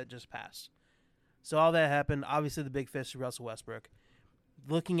that just passed. So all that happened. Obviously, the big fish is Russell Westbrook.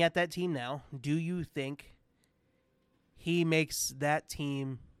 Looking at that team now, do you think he makes that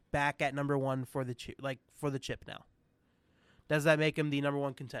team back at number one for the chip now? Does that make him the number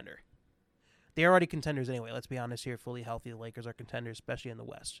one contender? They're already contenders anyway. Let's be honest here. Fully healthy, the Lakers are contenders, especially in the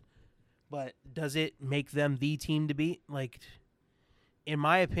West. But does it make them the team to beat? In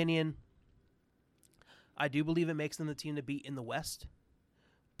my opinion, I do believe it makes them the team to beat in the West.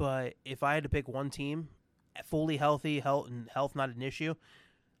 But if I had to pick one team, fully healthy, health not an issue,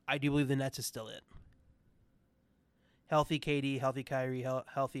 I do believe the Nets is still it. Healthy KD, healthy Kyrie,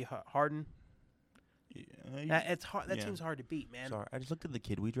 healthy Harden. Yeah, it's hard. That team's hard to beat, man. Sorry, I just looked at the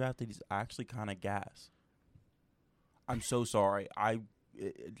kid we drafted. He's actually kind of gas. I'm so sorry. I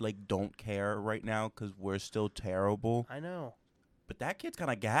don't care right now because we're still terrible. I know. But that kid's kind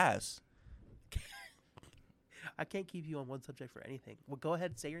of gas. I can't keep you on one subject for anything. Well, go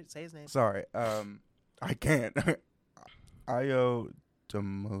ahead, say his name. Sorry, I can't. Ayo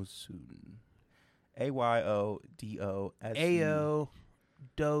Demosun. AYODOSU. Ayo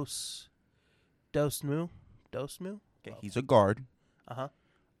Dosmu. Dosmu? Okay, he's a guard.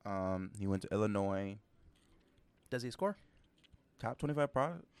 Uh-huh. He went to Illinois. Does he score? Top 25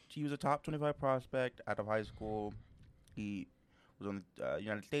 he was a top 25 prospect out of high school. He was on the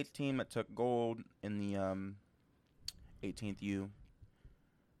United States team that took gold in the 18th U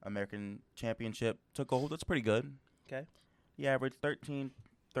American Championship. Took gold. That's pretty good. Okay. He averaged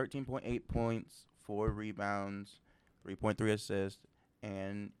 13.8 points, 4 rebounds, 3.3 assists,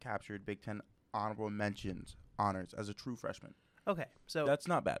 and captured Big Ten honorable mentions honors as a true freshman. Okay, so That's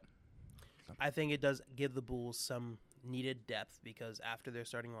not bad. I think it does give the Bulls some needed depth because after their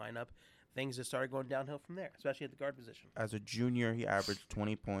starting lineup, things just started going downhill from there, especially at the guard position. As a junior, he averaged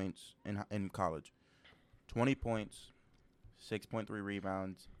 20 points in college. 20 points, 6.3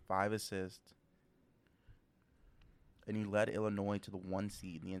 rebounds, 5 assists, and he led Illinois to the 1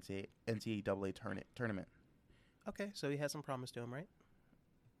 seed in the NCAA tournament. Okay, so he has some promise to him, right?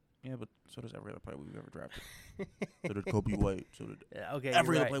 Yeah, but so does every other player we've ever drafted. So did Kobe White. So did Yeah, okay,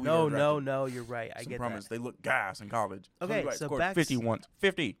 every you're other right. player we ever drafted. No, you're right. I Some get promise. that. They look gas in college. Okay, Kobe White so scored back 50 once.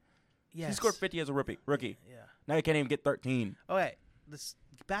 50. Yes. He scored 50 as a rookie. Yeah. Now he can't even get 13. Okay, this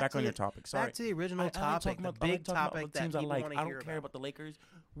back On to your topic. Sorry. back to the original I like topic, talking the about- I like big talking about topic what that teams I people like. want to I hear don't care about. about the Lakers.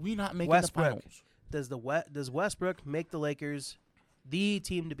 We not making Westbrook. the finals. Does Westbrook make the Lakers the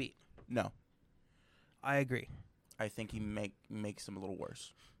team to beat? No. I agree. I think he makes them a little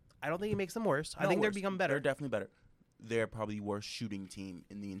worse. I don't think he makes them worse. I Not think they're worse. become better. They're definitely better. They're probably the worst shooting team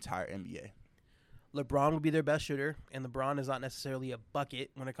in the entire NBA. LeBron would be their best shooter, and LeBron is not necessarily a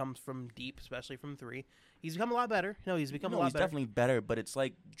bucket when it comes from deep, especially from 3. He's become a lot better. No, he's become a lot he's better. definitely better, but it's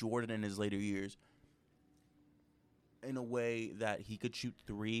like Jordan in his later years in a way that he could shoot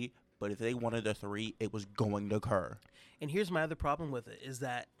 3, but if they wanted a 3, it was going to occur. And here's my other problem with it is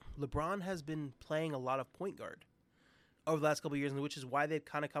that LeBron has been playing a lot of point guard over the last couple of years, which is why they've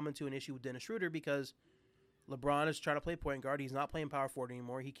kind of come into an issue with Dennis Schroeder because LeBron is trying to play point guard. He's not playing power forward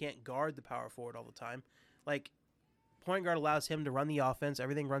anymore. He can't guard the power forward all the time. Like, point guard allows him to run the offense.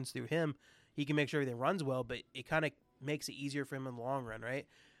 Everything runs through him. He can make sure everything runs well, but it kind of makes it easier for him in the long run, right?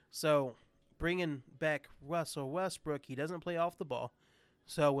 So bringing back Russell Westbrook, he doesn't play off the ball.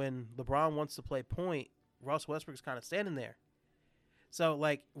 So when LeBron wants to play point, Russell Westbrook's kind of standing there. So,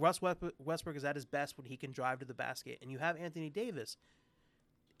 like, Westbrook is at his best when he can drive to the basket. And you have Anthony Davis,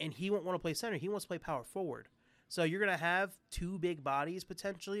 and he won't want to play center. He wants to play power forward. So you're going to have 2 big bodies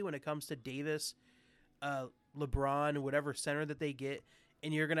potentially when it comes to Davis, LeBron, whatever center that they get.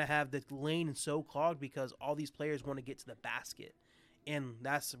 And you're going to have the lane so clogged because all these players want to get to the basket. And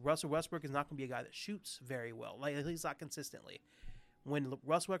that's Russell Westbrook is not going to be a guy that shoots very well, like at least not consistently. When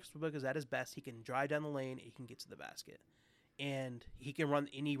Russell Westbrook is at his best, he can drive down the lane, he can get to the basket. And he can run,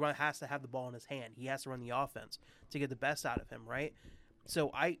 and has to have the ball in his hand. He has to run the offense to get the best out of him, right? So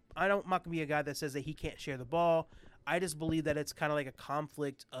I'm not going to be a guy that says that he can't share the ball. I just believe that it's kind of like a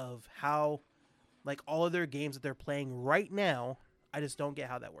conflict of how, like, all of their games that they're playing right now, I just don't get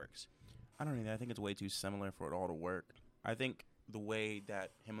how that works. I don't either. I think it's way too similar for it all to work. I think the way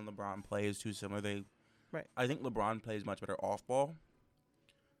that him and LeBron play is too similar. Right. I think LeBron plays much better off ball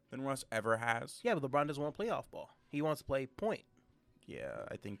than Russ ever has. Yeah, but LeBron doesn't want to play off ball. He wants to play point. Yeah,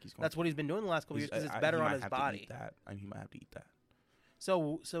 I think he's going That's what he's been doing the last couple years because it's better he on might his have body. To eat that. He might have to eat that.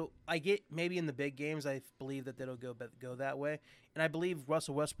 So I get maybe in the big games I believe that it'll go that way, and I believe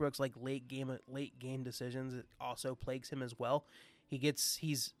Russell Westbrook's like late game decisions it also plagues him as well.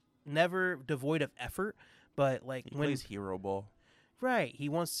 He's never devoid of effort, but like He when plays hero ball. right, he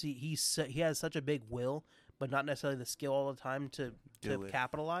has such a big will, but not necessarily the skill all the time to Do it.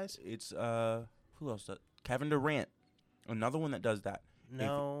 capitalize. It's who else does Kevin Durant, another one that does that.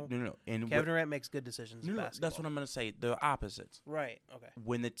 No, No. And Kevin Durant makes good decisions. in basketball. that's what I'm going to say. The opposites. Right. Okay.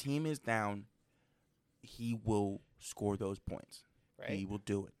 When the team is down, he will score those points. Right. He will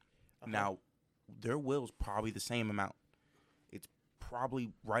do it. Uh-huh. Now, their will's probably the same amount. It's probably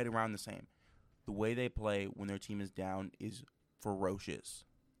right around the same. The way they play when their team is down is ferocious.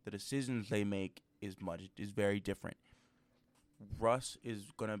 The decisions they make is very different. Russ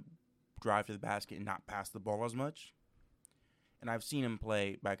is going to drive to the basket and not pass the ball as much. And I've seen him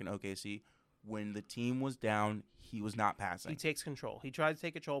play back in OKC. When the team was down, he was not passing. He takes control. He tried to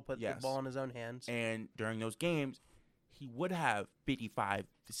take control, put the Yes. ball in his own hands. And during those games, he would have 55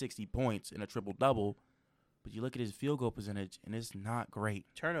 to 60 points in a triple-double, But you look at his field goal percentage, and it's not great.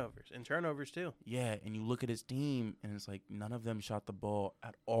 Turnovers too. Yeah, and you look at his team, and it's like none of them shot the ball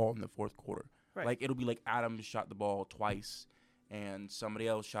at all in the fourth quarter. Right. Like, it'll be like Adams shot the ball twice, and somebody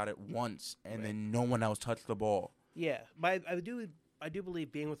else shot it once, and then no one else touched the ball. Yeah, but I do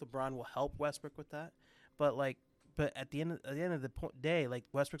believe being with LeBron will help Westbrook with that. But at the end of the day, like,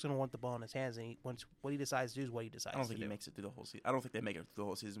 Westbrook's gonna want the ball in his hands, and what he decides to do is what he decides. I don't think he makes it through the whole season. I don't think they make it through the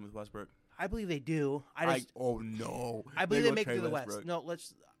whole season with Westbrook. I believe they do. Oh no! I believe they make it to the West. No,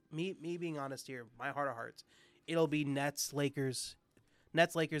 me being honest here, my heart of hearts, it'll be Nets Lakers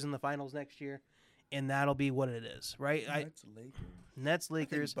in the finals next year, and that'll be what it is, right? Nets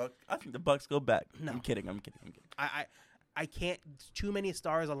Lakers. I think the Bucks go back. No. I'm kidding. I can't. Too many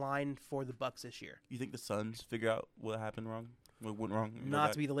stars aligned for the Bucks this year. You think the Suns figure out what happened wrong? What went wrong?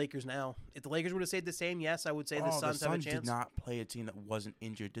 Not to be the Lakers now. If the Lakers would have stayed the same, yes, I would say the Suns have a chance. Did not play a team that wasn't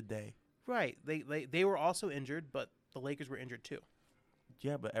injured, did they? Right. They were also injured, but the Lakers were injured too.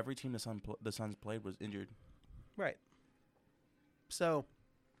 Yeah, but every team the Suns played was injured. Right. So,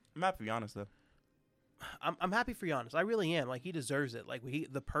 I'm happy to be honest, though. I'm happy for Giannis. I really am. Like, he deserves it. Like,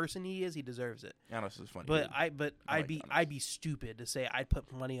 the person he is, he deserves it. Giannis is funny. But I'd be stupid to say I'd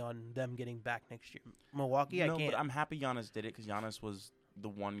put money on them getting back next year. Milwaukee, I can't. But I'm happy Giannis did it because Giannis was the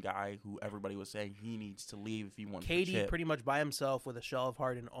one guy who everybody was saying he needs to leave if he wants to KD pretty much by himself with a shell of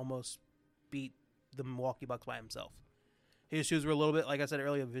heart and almost beat the Milwaukee Bucks by himself. His shoes were a little bit, like I said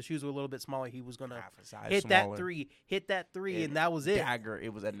earlier, if his shoes were a little bit smaller, he was going to hit that three, and that was it. Dagger,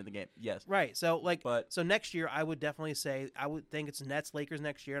 it was the end of the game. Yes. Right. So, so next year, I would definitely say, I would think it's Nets, Lakers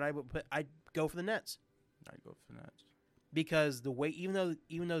next year, and I'd go for the Nets. I'd go for the Nets. Because the way, even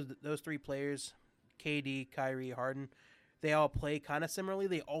though those three players, KD, Kyrie, Harden, they all play kind of similarly,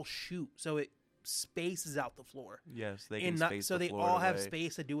 they all shoot. So it spaces out the floor. Yes, they can space so the they floor all have away.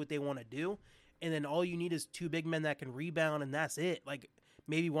 space to do what they want to do. And then all you need is two big men that can rebound, and that's it. Like,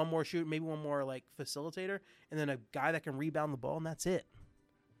 maybe one more shoot, maybe one more, like, facilitator, and then a guy that can rebound the ball, and that's it.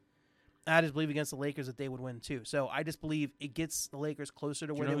 I just believe against the Lakers that they would win, too. So I just believe it gets the Lakers closer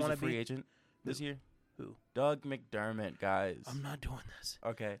to where they want to be. Free agent this year? Who? Doug McDermott, guys. I'm not doing this.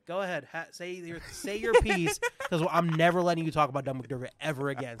 Okay. Go ahead. Say your piece, because I'm never letting you talk about Doug McDermott ever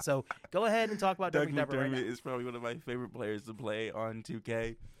again. So go ahead and talk about Doug McDermott right now. Is probably one of my favorite players to play on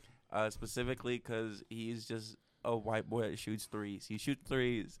 2K. Specifically because he's just a white boy that shoots threes. He shoots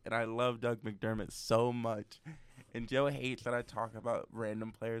threes, and I love Doug McDermott so much. And Joe hates that I talk about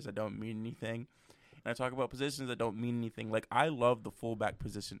random players that don't mean anything. And I talk about positions that don't mean anything. Like, I love the fullback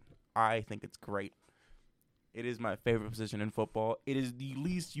position. I think it's great. It is my favorite position in football. It is the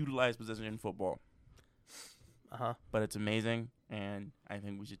least utilized position in football. But it's amazing, and I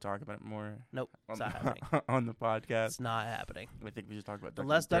think we should talk about it more. Nope, it's not happening. On the podcast. It's not happening. I think we should talk about Doug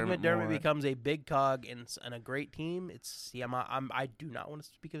Unless Doug McDermott more. becomes a big cog and a great team, I do not want to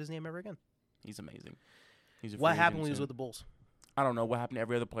speak of his name ever again. He's amazing. He's a what free happened agent when he was soon. with the Bulls? I don't know what happened to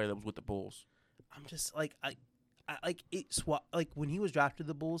every other player that was with the Bulls. I'm just like when he was drafted to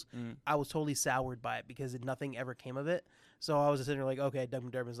the Bulls, I was totally soured by it because nothing ever came of it. So I was just sitting there like, okay, Doug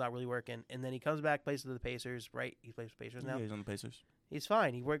McDermott's not really working. And then he comes back, plays for the Pacers, right? He plays for the Pacers now. Yeah, he's on the Pacers. He's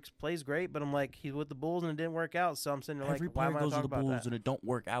fine. He plays great, but I'm like, he's with the Bulls and it didn't work out. So I'm sitting there Every like, why am I player goes to talking the about Bulls that? and it don't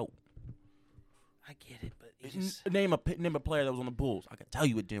work out. I get it, but it just... Name a player that was on the Bulls. I can tell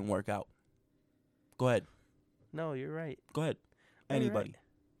you it didn't work out. Go ahead. No, you're right. Go ahead. You're Anybody. right.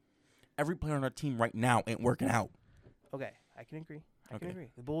 Every player on our team right now ain't working out. Okay, I can agree. I can Okay. agree.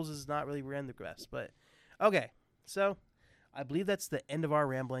 The Bulls is not really ran the best, but okay. So I believe that's the end of our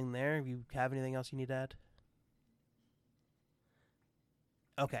rambling there. If you have anything else you need to add?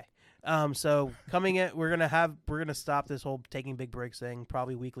 Okay. So coming in, we're gonna stop this whole taking big breaks thing,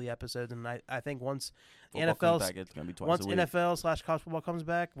 probably weekly episodes, and I think once Football comes back, it's gonna be twice a week. NFL/college football comes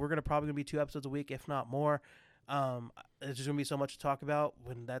back, we're probably gonna be 2 episodes a week, if not more. There's just gonna be so much to talk about.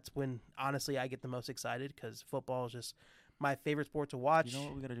 That's when honestly I get the most excited because football is just my favorite sport to watch. You know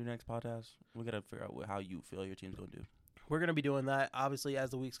what we gotta do next podcast? We gotta figure out how you feel your team's gonna do. We're gonna be doing that obviously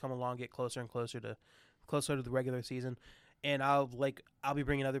as the weeks come along, get closer and closer to the regular season, and I'll be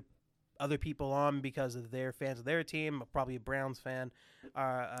bringing other people on because of their fans of their team. Probably a Browns fan,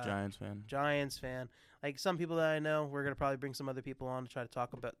 Giants fan. Like some people that I know, we're gonna probably bring some other people on to try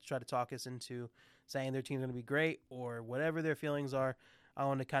to talk us into saying their team's gonna be great or whatever their feelings are. I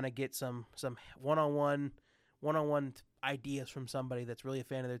want to kind of get some one-on-one ideas from somebody that's really a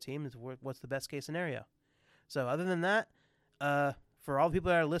fan of their team. Is what's the best case scenario. So other than that, for all the people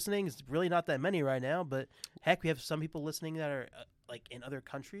that are listening, it's really not that many right now. But heck, we have some people listening that are like in other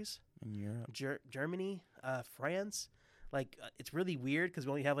countries, In Europe. Germany, France. Like it's really weird because we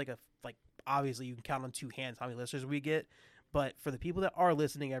only have like obviously you can count on two hands how many listeners we get. But for the people that are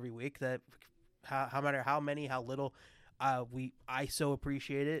listening every week, that how matter how many, how little, I so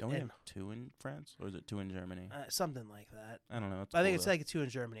appreciate it. Don't we have 2 in France, or is it 2 in Germany? Something like that. I don't know. I think it's like 2 in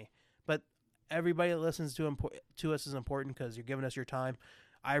Germany. But everybody that listens to us is important because you're giving us your time.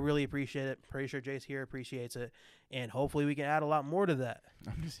 I really appreciate it. Pretty sure Jace here appreciates it. And hopefully we can add a lot more to that.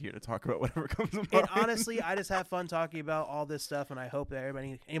 I'm just here to talk about whatever comes to mind. And honestly, I just have fun talking about all this stuff, and I hope that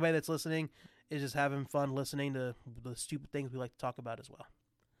anybody that's listening is just having fun listening to the stupid things we like to talk about as well.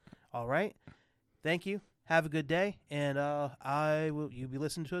 All right. Thank you. Have a good day, and you'll be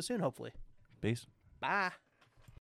listening to us soon, hopefully. Peace. Bye.